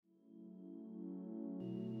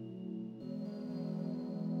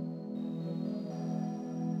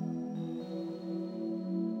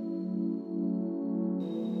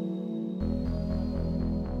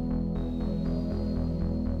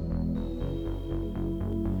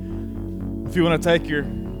If you want to take your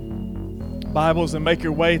Bibles and make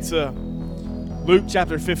your way to Luke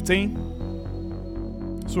chapter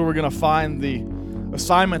 15, that's where we're going to find the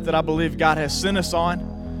assignment that I believe God has sent us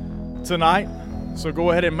on tonight. So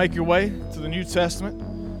go ahead and make your way to the New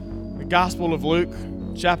Testament, the Gospel of Luke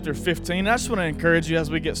chapter 15. And I just want to encourage you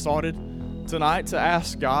as we get started tonight to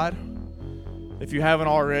ask God, if you haven't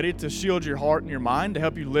already, to shield your heart and your mind, to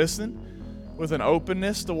help you listen with an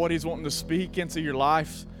openness to what He's wanting to speak into your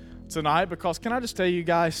life tonight. Because can I just tell you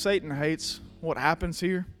guys, Satan hates what happens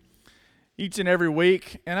here each and every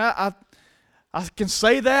week. And I can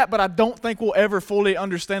say that, but I don't think we'll ever fully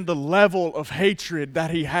understand the level of hatred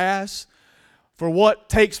that he has for what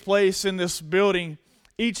takes place in this building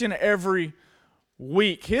each and every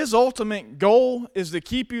week. His ultimate goal is to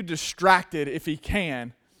keep you distracted if he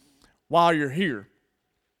can while you're here.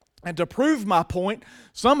 And to prove my point,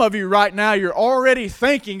 some of you right now, you're already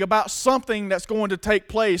thinking about something that's going to take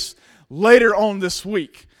place later on this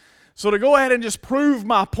week. So to go ahead and just prove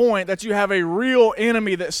my point that you have a real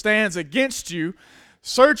enemy that stands against you,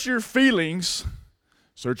 search your feelings.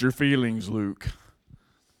 Search your feelings, Luke.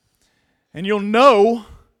 And you'll know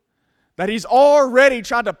that he's already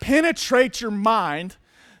tried to penetrate your mind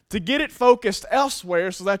to get it focused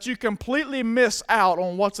elsewhere so that you completely miss out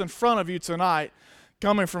on what's in front of you tonight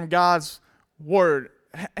coming from God's Word.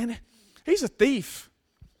 And he's a thief.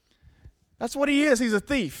 That's what he is. He's a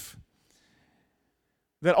thief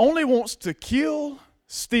that only wants to kill,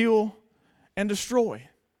 steal, and destroy.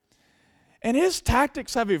 And his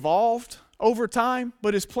tactics have evolved over time,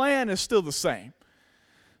 but his plan is still the same.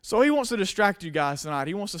 So he wants to distract you guys tonight.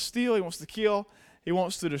 He wants to steal, he wants to kill, he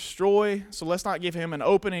wants to destroy. So let's not give him an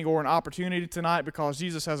opening or an opportunity tonight, because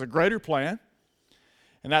Jesus has a greater plan,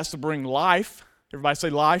 and that's to bring life. Everybody say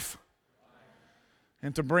life.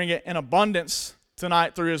 And to bring it in abundance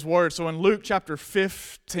tonight through his word. So in Luke chapter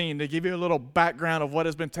 15, to give you a little background of what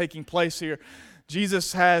has been taking place here,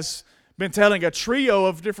 Jesus has been telling a trio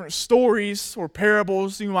of different stories or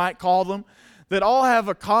parables, you might call them, that all have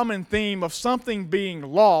a common theme of something being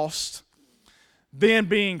lost, then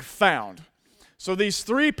being found. So these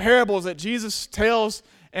three parables that Jesus tells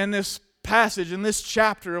in this passage, in this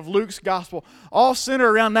chapter of Luke's gospel, all center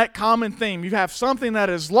around that common theme. You have something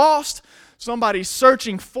that is lost, somebody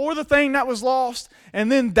searching for the thing that was lost,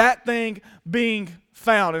 and then that thing being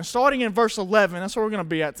found. And starting in verse 11, that's where we're going to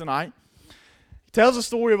be at tonight. He tells a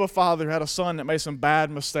story of a father who had a son that made some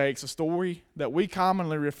bad mistakes, a story that we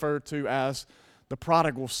commonly refer to as the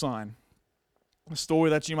prodigal son. A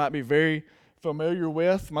story that you might be very familiar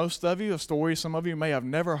with, most of you, a story some of you may have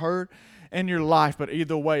never heard in your life, but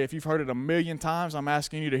either way, if you've heard it a million times, I'm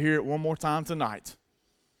asking you to hear it one more time tonight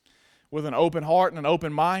with an open heart and an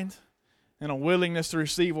open mind and a willingness to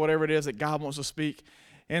receive whatever it is that God wants to speak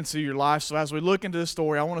into your life. So as we look into this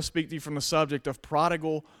story, I want to speak to you from the subject of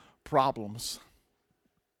prodigal problems.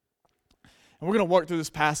 And we're going to work through this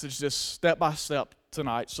passage just step by step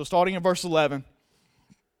tonight. So starting in verse 11,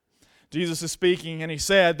 Jesus is speaking, and he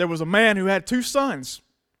said, there was a man who had 2 sons.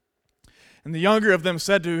 And the younger of them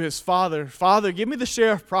said to his father, Father, give me the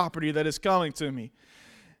share of property that is coming to me.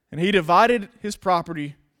 And he divided his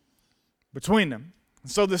property between them.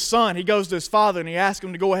 And so this son, he goes to his father and he asks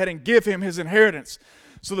him to go ahead and give him his inheritance.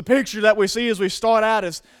 So the picture that we see as we start out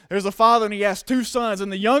is there's a father and he has 2 sons.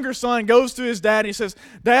 And the younger son goes to his dad and he says,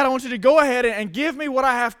 Dad, I want you to go ahead and give me what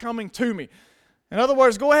I have coming to me. In other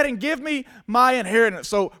words, go ahead and give me my inheritance.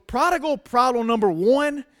 So prodigal problem number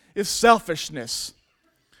 1 is selfishness.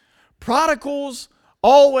 Prodigals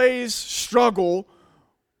always struggle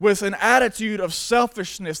with an attitude of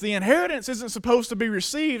selfishness. The inheritance isn't supposed to be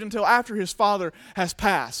received until after his father has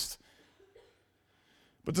passed.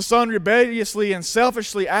 But the son rebelliously and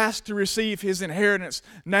selfishly asked to receive his inheritance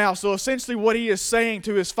now. So essentially what he is saying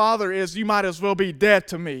to his father is, you might as well be dead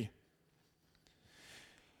to me.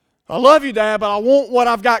 I love you, Dad, but I want what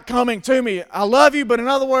I've got coming to me. I love you, but in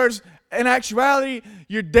other words, in actuality,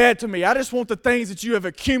 you're dead to me. I just want the things that you have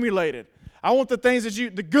accumulated. I want the things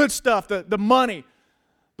that the good stuff, the money,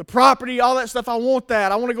 the property, all that stuff. I want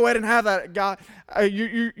that. I want to go ahead and have that. God,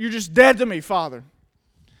 you're just dead to me, Father.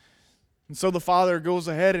 And so the father goes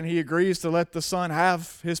ahead and he agrees to let the son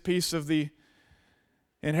have his piece of the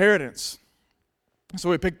inheritance. So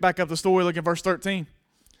we pick back up the story, look at verse 13.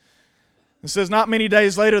 It says, not many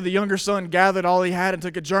days later, the younger son gathered all he had and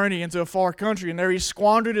took a journey into a far country, and there he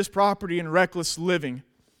squandered his property in reckless living.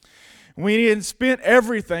 When he had spent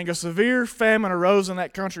everything, a severe famine arose in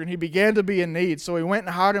that country, and he began to be in need. So he went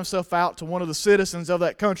and hired himself out to one of the citizens of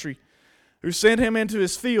that country, who sent him into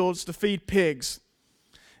his fields to feed pigs.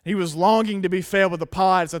 He was longing to be fed with the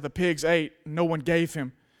pods that the pigs ate, and no one gave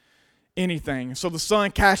him anything. So the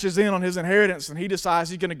son cashes in on his inheritance and he decides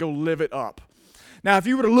he's going to go live it up. Now, if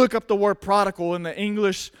you were to look up the word prodigal in the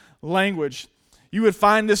English language, you would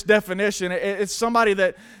find this definition. It's somebody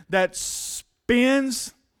that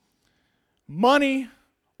spends money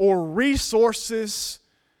or resources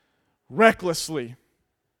recklessly,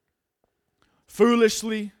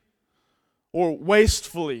 foolishly, or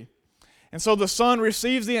wastefully. And so the son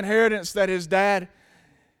receives the inheritance that his dad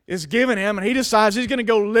is giving him, and he decides he's going to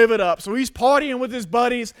go live it up. So he's partying with his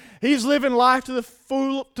buddies. He's living life to the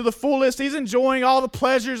fullest. He's enjoying all the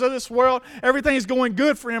pleasures of this world. Everything is going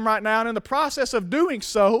good for him right now. And in the process of doing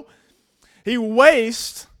so, he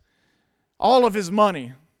wastes all of his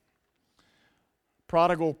money.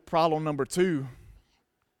 Prodigal problem number 2,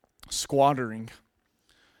 squandering.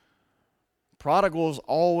 Prodigals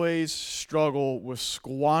always struggle with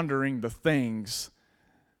squandering the things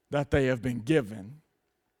that they have been given.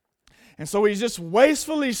 And so he's just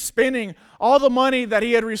wastefully spending all the money that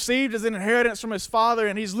he had received as an inheritance from his father,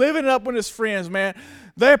 and he's living it up with his friends, man.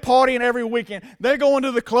 They're partying every weekend. They're going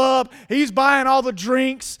to the club. He's buying all the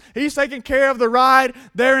drinks. He's taking care of the ride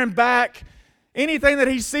there and back. Anything that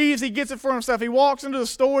he sees, he gets it for himself. He walks into the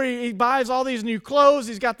store. He buys all these new clothes.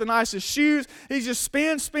 He's got the nicest shoes. He just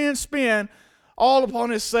spend all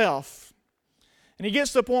upon himself. And he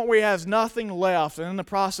gets to the point where he has nothing left. And in the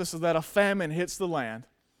process of that, a famine hits the land.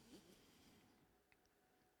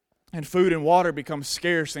 And food and water become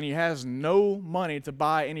scarce, and he has no money to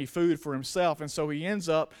buy any food for himself. And so he ends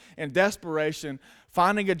up, in desperation,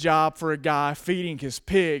 finding a job for a guy feeding his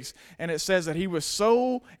pigs. And it says that he was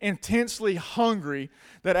so intensely hungry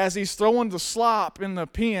that as he's throwing the slop in the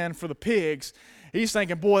pen for the pigs, he's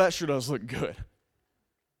thinking, boy, that sure does look good.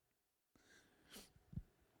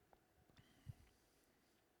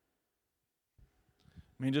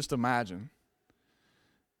 I mean, just imagine.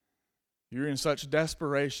 You're in such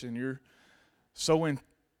desperation, you're so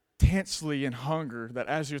intensely in hunger that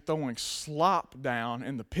as you're throwing slop down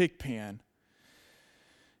in the pig pen,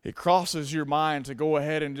 it crosses your mind to go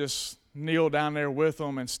ahead and just kneel down there with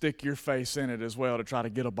them and stick your face in it as well to try to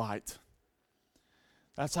get a bite.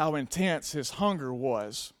 That's how intense his hunger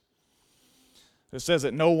was. It says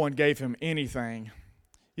that no one gave him anything.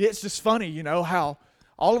 Yeah, it's just funny, how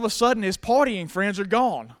all of a sudden his partying friends are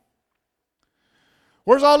gone.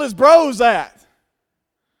 Where's all his bros at?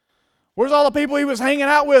 Where's all the people he was hanging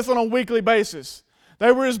out with on a weekly basis?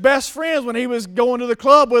 They were his best friends when he was going to the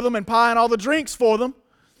club with them and buying all the drinks for them.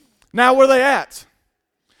 Now where are they at?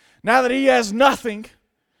 Now that he has nothing,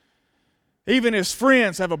 even his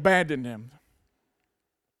friends have abandoned him.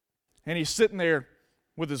 And he's sitting there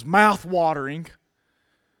with his mouth watering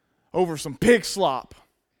over some pig slop.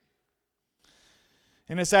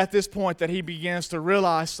 And it's at this point that he begins to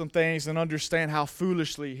realize some things and understand how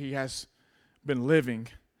foolishly he has been living.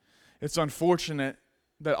 It's unfortunate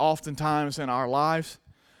that oftentimes in our lives,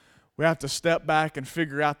 we have to step back and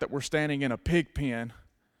figure out that we're standing in a pig pen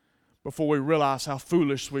before we realize how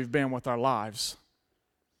foolish we've been with our lives.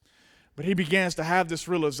 But he begins to have this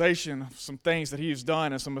realization of some things that he's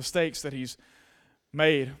done and some mistakes that he's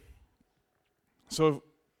made. So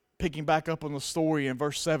picking back up on the story in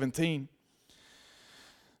verse 17,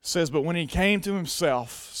 says, but when he came to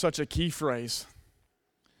himself, such a key phrase.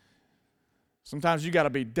 Sometimes you got to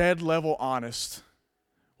be dead level honest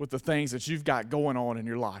with the things that you've got going on in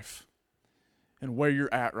your life and where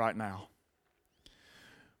you're at right now.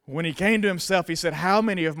 When he came to himself, he said, how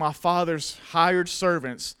many of my father's hired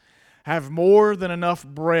servants have more than enough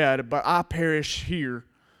bread, but I perish here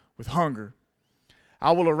with hunger?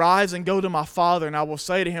 I will arise and go to my father, and I will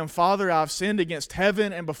say to him, Father, I have sinned against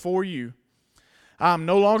heaven and before you. I am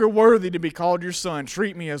no longer worthy to be called your son.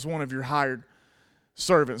 Treat me as one of your hired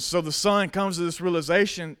servants. So the son comes to this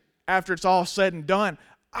realization after it's all said and done,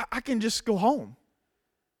 I can just go home.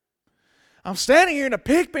 I'm standing here in a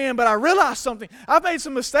pig pen, but I realize something. I've made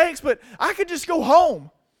some mistakes, but I could just go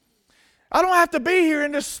home. I don't have to be here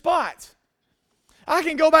in this spot. I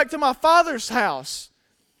can go back to my father's house.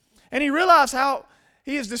 And he realized how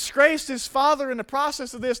he has disgraced his father in the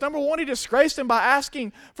process of this. Number one, he disgraced him by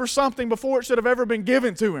asking for something before it should have ever been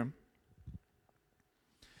given to him.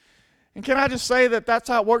 And can I just say that that's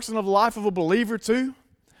how it works in the life of a believer too?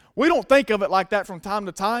 We don't think of it like that from time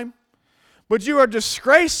to time. But you are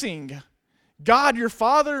disgracing God, your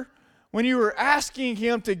Father, when you are asking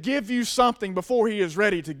Him to give you something before He is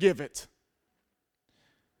ready to give it.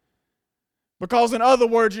 Because in other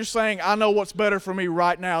words, you're saying, I know what's better for me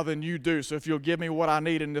right now than you do, so if you'll give me what I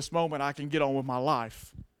need in this moment, I can get on with my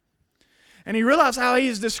life. And he realized how he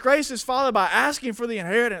has disgraced his father by asking for the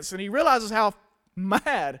inheritance, and he realizes how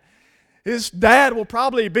mad his dad will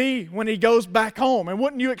probably be when he goes back home. And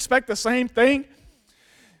wouldn't you expect the same thing?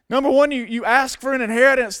 Number one, you ask for an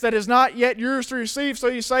inheritance that is not yet yours to receive, so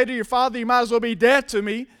you say to your father, you might as well be dead to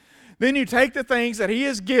me. Then you take the things that he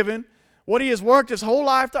has given, what he has worked his whole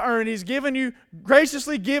life to earn. He's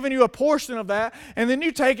graciously given you a portion of that, and then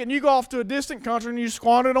you take it and you go off to a distant country and you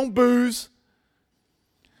squander it on booze.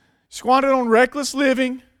 You squander it on reckless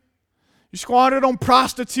living. You squander it on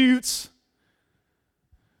prostitutes.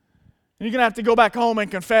 And you're going to have to go back home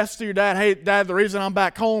and confess to your dad, hey, Dad, the reason I'm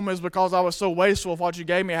back home is because I was so wasteful of what you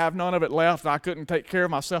gave me. I have none of it left. I couldn't take care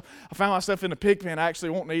of myself. I found myself in the pig pen. I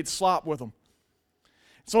actually wanting to eat slop with them.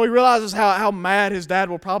 So he realizes how mad his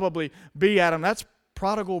dad will probably be at him. That's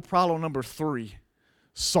prodigal problem number 3,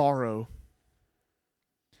 sorrow.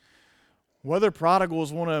 Whether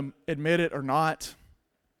prodigals want to admit it or not,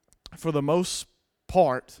 for the most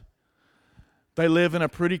part, they live in a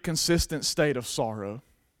pretty consistent state of sorrow.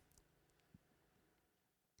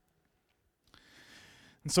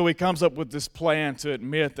 And so he comes up with this plan to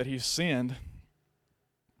admit that he's sinned.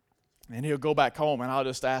 And he'll go back home, and I'll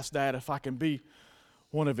just ask Dad if I can be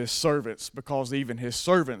one of his servants, because even his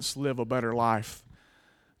servants live a better life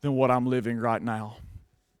than what I'm living right now.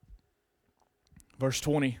 Verse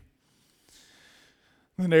 20,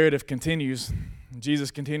 the narrative continues.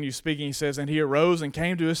 Jesus continues speaking. He says, and he arose and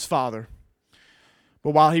came to his father.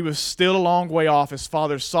 But while he was still a long way off, his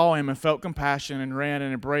father saw him and felt compassion and ran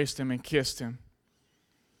and embraced him and kissed him.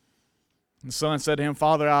 And the son said to him,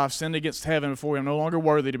 Father, I have sinned against heaven before you. I am no longer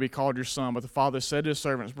worthy to be called your son. But the father said to his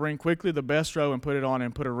servants, bring quickly the best robe and put it on him,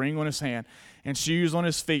 and put a ring on his hand and shoes on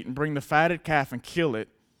his feet, and bring the fatted calf and kill it,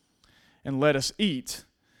 and let us eat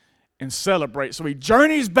and celebrate. So he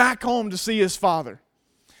journeys back home to see his father.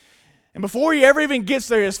 And before he ever even gets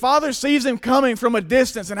there, his father sees him coming from a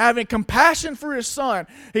distance, and having compassion for his son,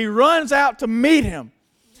 he runs out to meet him.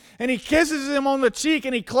 And he kisses him on the cheek,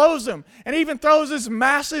 and he clothes him, and even throws this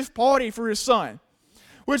massive party for his son,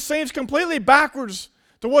 which seems completely backwards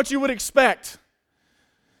to what you would expect.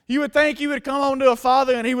 You would think he would come home to a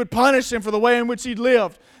father and he would punish him for the way in which he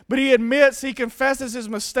lived. But he admits, he confesses his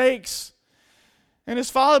mistakes. And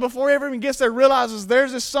his father, before he ever even gets there, realizes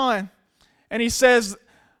there's his son. And he says,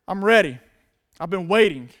 I'm ready. I've been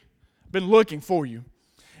waiting. I've been looking for you.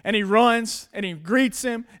 And he runs, and he greets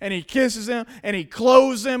him, and he kisses him, and he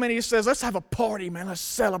clothes him, and he says, let's have a party, man. Let's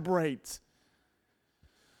celebrate.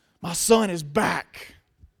 My son is back.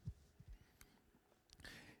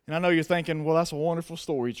 And I know you're thinking, well, that's a wonderful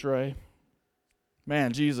story, Trey.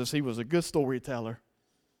 Man, Jesus, he was a good storyteller.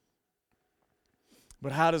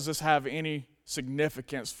 But how does this have any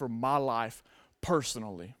significance for my life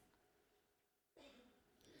personally?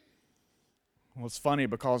 Well, it's funny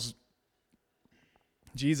because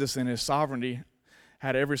Jesus in his sovereignty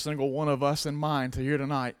had every single one of us in mind to hear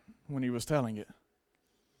tonight when he was telling it.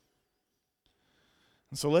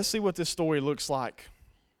 And so let's see what this story looks like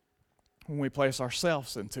when we place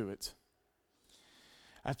ourselves into it.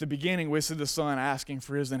 At the beginning, we see the son asking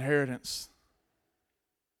for his inheritance.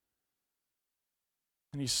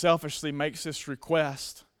 And he selfishly makes this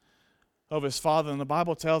request of his father. And the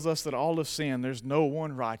Bible tells us that all have sinned. There's no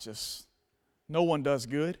one righteous. No one does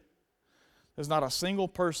good. There's not a single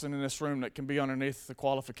person in this room that can be underneath the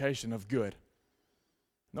qualification of good.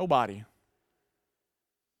 Nobody.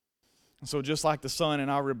 And so just like the son in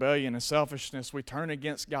our rebellion and selfishness, we turn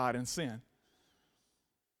against God and sin.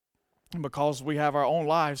 And because we have our own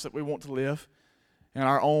lives that we want to live in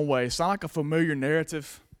our own way. Sound like a familiar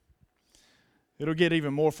narrative? It'll get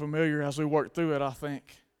even more familiar as we work through it, I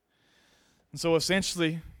think. And so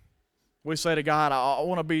essentially, we say to God, I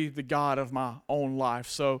want to be the God of my own life.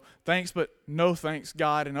 So thanks, but no thanks,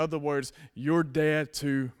 God. In other words, you're dead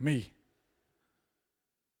to me.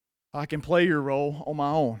 I can play your role on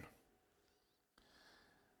my own.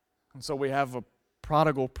 And so we have a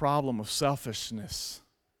prodigal problem of selfishness.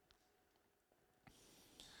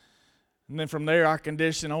 And then from there, our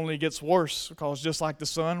condition only gets worse, because just like the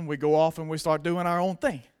son, we go off and we start doing our own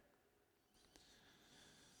thing.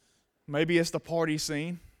 Maybe it's the party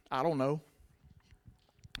scene. I don't know.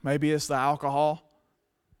 Maybe it's the alcohol.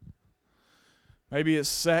 Maybe it's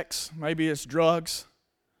sex. Maybe it's drugs.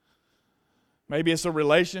 Maybe it's a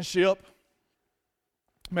relationship.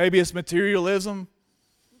 Maybe it's materialism,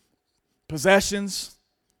 possessions,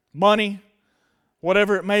 money,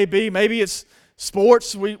 whatever it may be. Maybe it's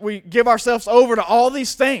sports. We give ourselves over to all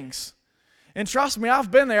these things. And trust me,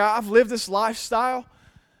 I've been there. I've lived this lifestyle.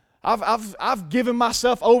 I've given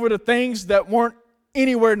myself over to things that weren't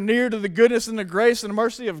anywhere near to the goodness and the grace and the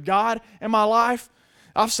mercy of God in my life.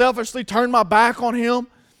 I've selfishly turned my back on Him.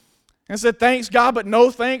 and said, thanks, God, but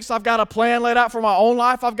no thanks. I've got a plan laid out for my own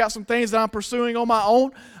life. I've got some things that I'm pursuing on my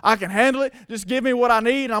own. I can handle it. Just give me what I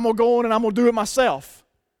need, and I'm going to go on and I'm going to do it myself.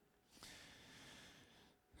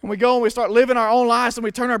 And we go and we start living our own lives, and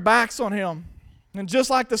we turn our backs on Him. And just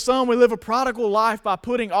like the son, we live a prodigal life by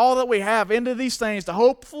putting all that we have into these things to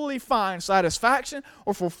hopefully find satisfaction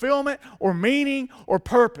or fulfillment or meaning or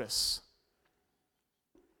purpose.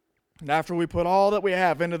 And after we put all that we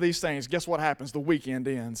have into these things, guess what happens? The weekend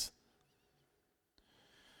ends.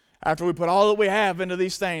 After we put all that we have into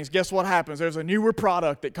these things, guess what happens? There's a newer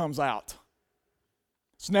product that comes out.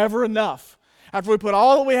 It's never enough. After we put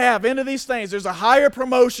all that we have into these things, there's a higher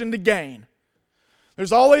promotion to gain.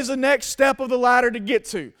 There's always the next step of the ladder to get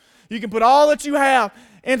to. You can put all that you have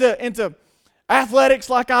into athletics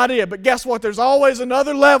like I did, but guess what? There's always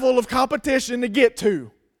another level of competition to get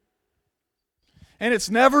to. And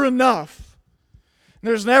it's never enough.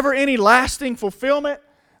 There's never any lasting fulfillment.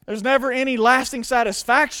 There's never any lasting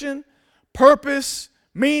satisfaction, purpose,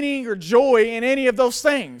 meaning, or joy in any of those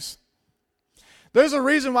things. There's a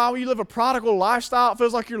reason why when you live a prodigal lifestyle, it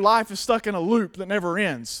feels like your life is stuck in a loop that never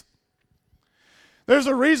ends. There's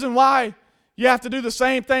a reason why you have to do the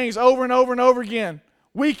same things over and over and over again.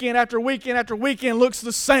 Weekend after weekend after weekend looks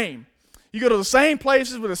the same. You go to the same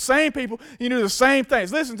places with the same people. You do the same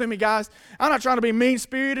things. Listen to me, guys. I'm not trying to be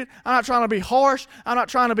mean-spirited. I'm not trying to be harsh. I'm not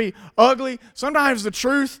trying to be ugly. Sometimes the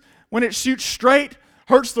truth, when it shoots straight,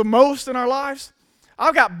 hurts the most in our lives.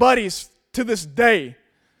 I've got buddies to this day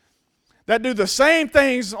that do the same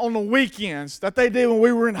things on the weekends that they did when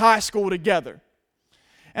we were in high school together.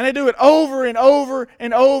 And they do it over and over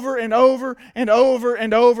and over and over and over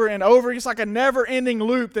and over and over. It's like a never-ending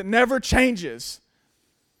loop that never changes.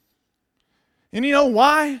 And you know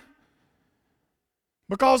why?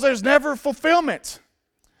 Because there's never fulfillment.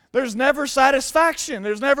 There's never satisfaction.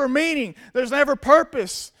 There's never meaning. There's never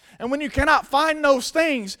purpose. And when you cannot find those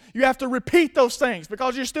things, you have to repeat those things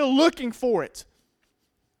because you're still looking for it.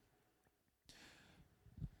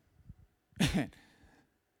 And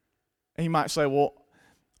you might say, well,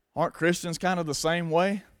 aren't Christians kind of the same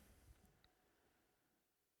way?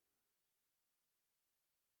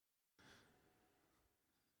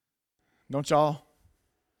 Don't y'all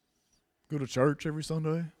go to church every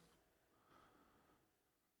Sunday?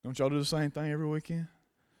 Don't y'all do the same thing every weekend?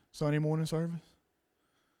 Sunday morning service?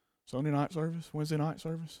 Sunday night service? Wednesday night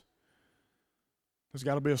service? There's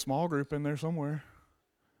got to be a small group in there somewhere.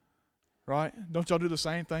 Right? Don't y'all do the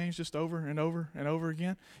same things just over and over and over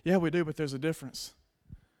again? Yeah, we do, but there's a difference.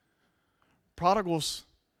 Prodigals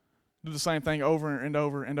do the same thing over and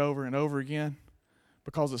over and over and over again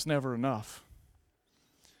because it's never enough.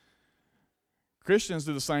 Christians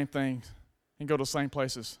do the same things and go to the same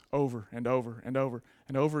places over and over and over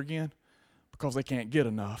and over again because they can't get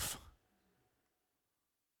enough.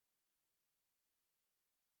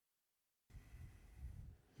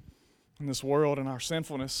 In this world and our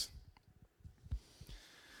sinfulness,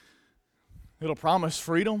 it'll promise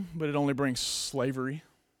freedom, but it only brings slavery.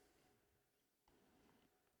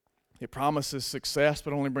 It promises success,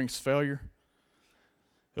 but only brings failure.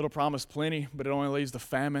 It'll promise plenty, but it only leads to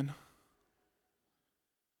famine.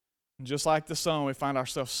 And just like the son, we find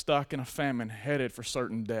ourselves stuck in a famine, headed for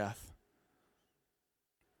certain death.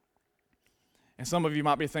 And some of you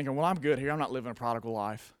might be thinking, well, I'm good here. I'm not living a prodigal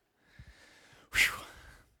life. Whew.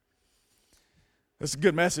 This is a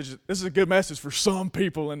good message. This is a good message for some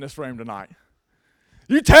people in this room tonight.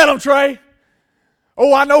 You tell them, Trey.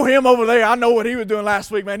 Oh, I know him over there. I know what he was doing last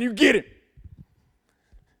week, man. You get him.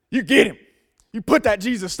 You get him. You put that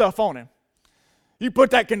Jesus stuff on him. You put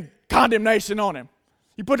that condemnation on him.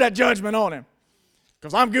 You put that judgment on him.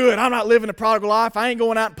 Because I'm good. I'm not living a prodigal life. I ain't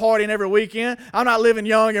going out and partying every weekend. I'm not living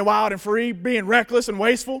young and wild and free, being reckless and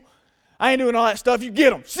wasteful. I ain't doing all that stuff. You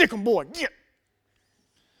get them. Sick them, boy. Get.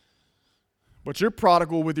 But you're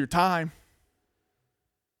prodigal with your time.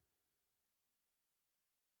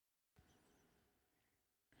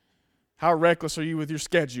 How reckless are you with your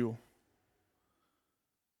schedule?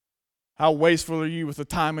 How wasteful are you with the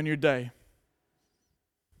time in your day?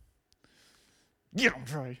 Get them,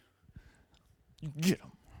 Trey. You get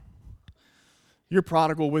them. You're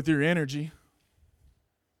prodigal with your energy.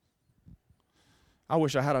 I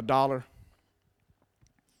wish I had $1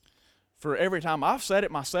 for every time. I've said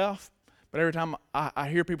it myself, but every time I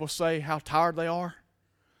hear people say how tired they are,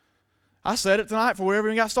 I said it tonight before we ever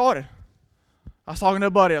even got started. I was talking to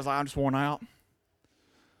a buddy. I was like, I'm just worn out.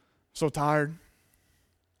 So tired.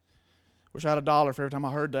 Wish I had $1 for every time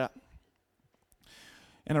I heard that.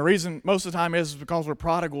 And the reason most of the time is because we're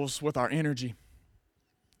prodigals with our energy.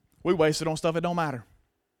 We waste it on stuff that don't matter.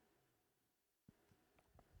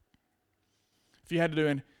 If you had to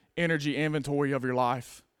do energy inventory of your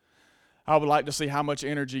life, I would like to see how much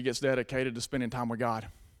energy gets dedicated to spending time with God.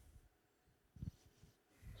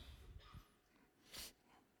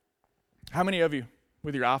 How many of you,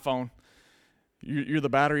 with your iPhone, you're the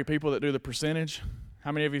battery people that do the percentage?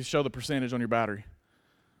 How many of you show the percentage on your battery?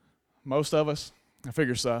 Most of us? I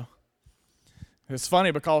figure so. It's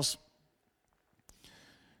funny because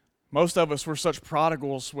most of us, we're such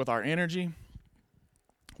prodigals with our energy.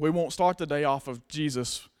 We won't start the day off of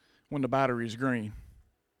Jesus when the battery's green.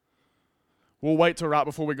 We'll wait till right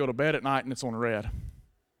before we go to bed at night and it's on red.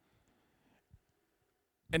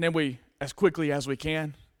 And then we, as quickly as we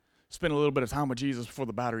can, spend a little bit of time with Jesus before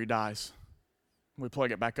the battery dies. We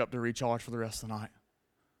plug it back up to recharge for the rest of the night.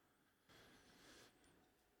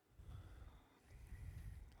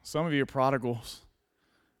 Some of you are prodigals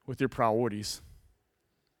with your priorities.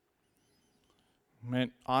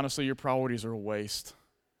 Man, honestly, your priorities are a waste,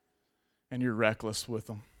 and you're reckless with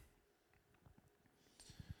them.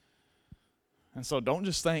 And so don't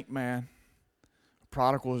just think, man, a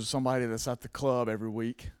prodigal is somebody that's at the club every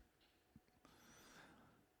week.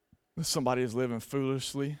 Somebody is living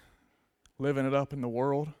foolishly, living it up in the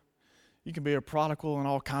world. You can be a prodigal in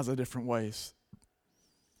all kinds of different ways.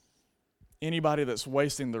 Anybody that's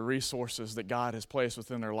wasting the resources that God has placed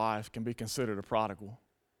within their life can be considered a prodigal.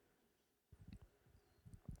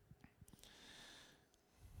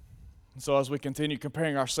 And so as we continue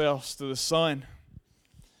comparing ourselves to the son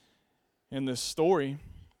in this story,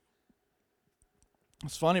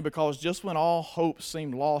 it's funny because just when all hope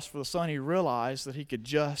seemed lost for the son, he realized that he could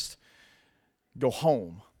just go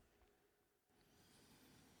home.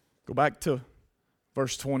 Go back to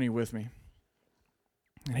verse 20 with me.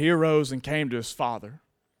 And he arose and came to his father.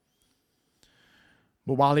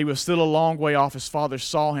 But while he was still a long way off, his father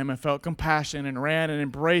saw him and felt compassion and ran and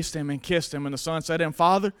embraced him and kissed him. And the son said to him,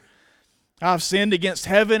 Father, I have sinned against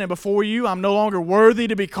heaven and before you. I'm no longer worthy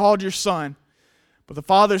to be called your son. But the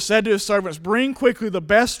father said to his servants, Bring quickly the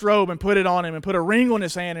best robe and put it on him, and put a ring on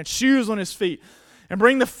his hand and shoes on his feet. And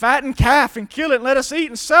bring the fattened calf and kill it, and let us eat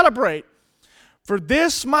and celebrate. For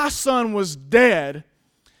this my son was dead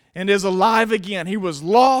and is alive again. He was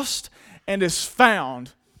lost and is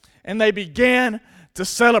found. And they began to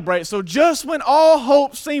celebrate. So just when all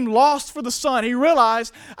hope seemed lost for the son, he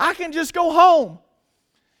realized, I can just go home.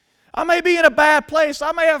 I may be in a bad place.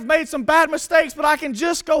 I may have made some bad mistakes, but I can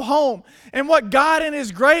just go home. And what God in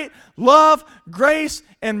His great love, grace,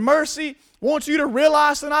 and mercy wants you to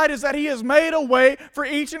realize tonight is that He has made a way for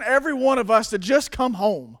each and every one of us to just come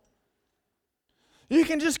home. You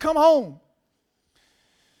can just come home.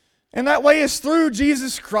 And that way is through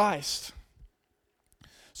Jesus Christ.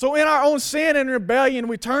 So in our own sin and rebellion,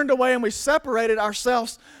 we turned away and we separated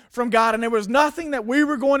ourselves from God. And there was nothing that we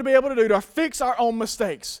were going to be able to do to fix our own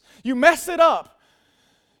mistakes. You messed it up.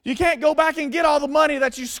 You can't go back and get all the money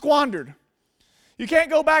that you squandered. You can't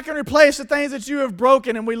go back and replace the things that you have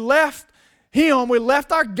broken. And we left Him, we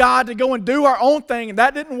left our God to go and do our own thing. And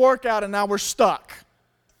that didn't work out, and now we're stuck.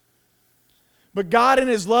 But God in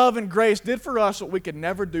His love and grace did for us what we could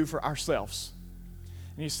never do for ourselves.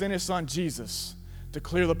 And He sent His Son Jesus to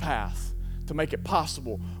clear the path, to make it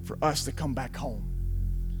possible for us to come back home.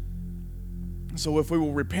 So if we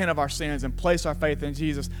will repent of our sins and place our faith in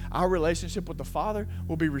Jesus, our relationship with the Father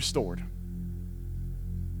will be restored.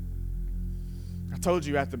 I told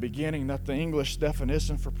you at the beginning that the English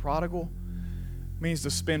definition for prodigal means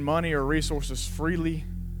to spend money or resources freely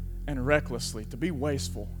and recklessly, to be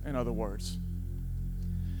wasteful, in other words.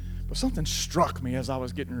 But something struck me as I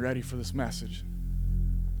was getting ready for this message.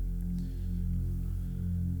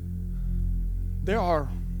 There are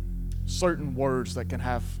certain words that can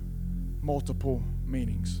have multiple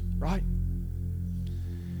meanings, right?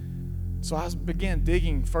 So I began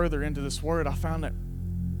digging further into this word. I found that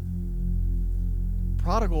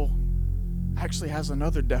prodigal actually has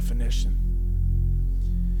another definition.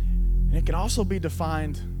 And it can also be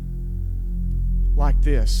defined like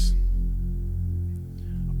this.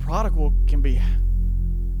 A prodigal can be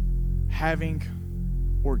having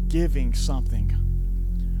or giving something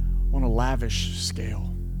on a lavish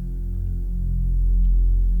scale.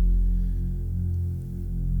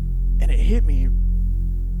 And it hit me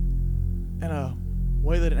in a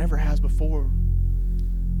way that it never has before.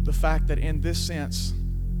 The fact that in this sense,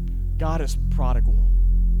 God is prodigal.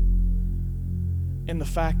 In the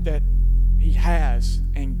fact that He has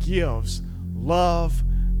and gives love,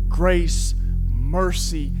 grace,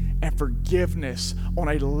 mercy, and forgiveness on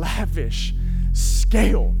a lavish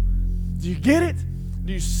scale. Do you get it?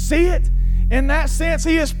 Do you see it? In that sense,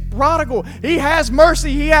 He is prodigal. He has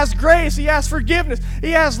mercy. He has grace. He has forgiveness.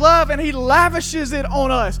 He has love, and He lavishes it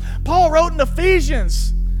on us. Paul wrote in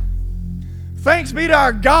Ephesians Thanks be to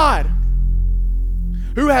our God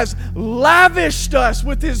who has lavished us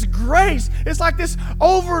with His grace. It's like this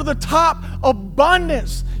over-the-top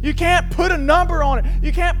abundance. You can't put a number on it.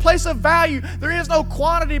 You can't place a value. There is no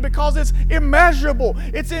quantity because it's immeasurable.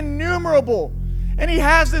 It's innumerable. And He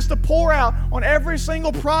has this to pour out on every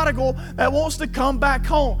single prodigal that wants to come back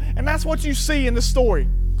home. And that's what you see in the story.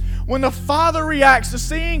 When the father reacts to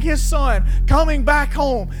seeing his son coming back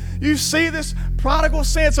home, you see this prodigal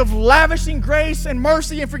sense of lavishing grace and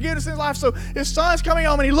mercy and forgiveness in his life. So his son's coming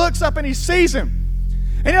home and he looks up and he sees him.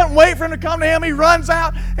 And he doesn't wait for him to come to him. He runs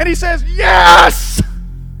out and he says, "Yes!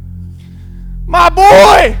 My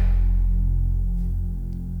boy!"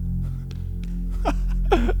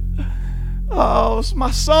 "Oh, it's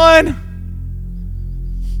my son.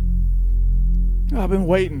 I've been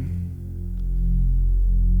waiting.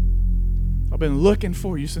 I've been looking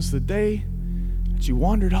for you since the day that you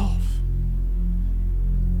wandered off.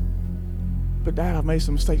 But Dad, I've made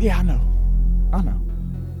some mistakes." "Yeah, I know.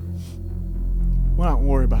 We're not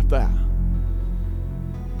worried about that.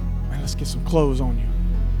 Man, let's get some clothes on you.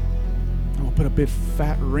 I'm going to put a big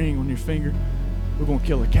fat ring on your finger. We're going to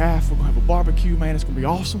kill a calf. We're going to have a barbecue, man. It's going to be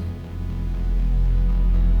awesome."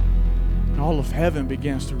 And all of heaven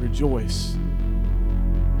begins to rejoice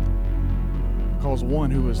because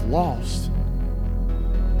one who is lost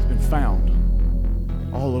has been found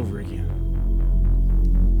all over again.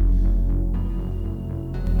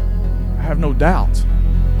 I have no doubt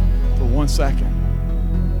for 1 second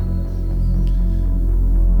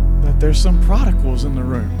that there's some prodigals in the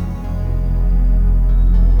room.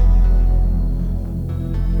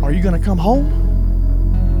 Are you going to come home?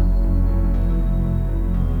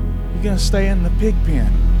 You're going to stay in the pig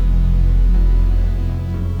pen?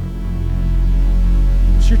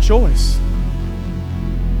 It's your choice.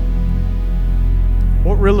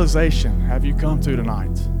 What realization have you come to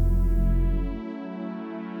tonight?